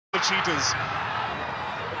Cheetahs.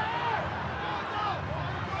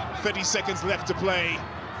 30 seconds left to play.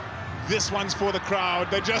 This one's for the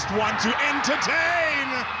crowd. They just want to entertain.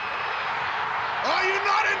 Are you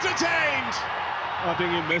not entertained? I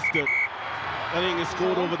think he missed it. I think he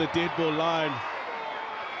scored over the dead ball line.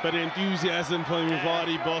 But the enthusiasm from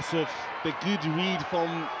Muvadi Boshoff, the good read from...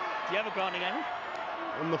 Do you have a grounding, Amy?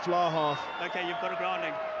 On the fly half. Okay, you've got a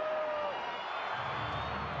grounding.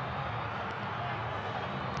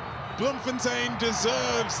 Bloemfontein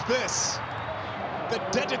deserves this. The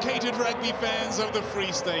dedicated rugby fans of the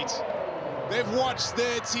Free State. They've watched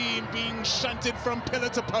their team being shunted from pillar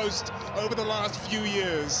to post over the last few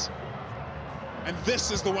years. And this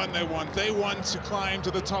is the one they want. They want to climb to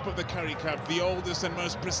the top of the Currie Cup, the oldest and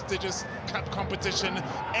most prestigious cup competition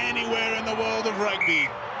anywhere in the world of rugby.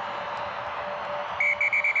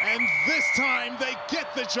 And this time they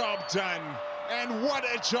get the job done. And what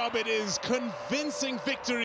a job it is. Convincing victory.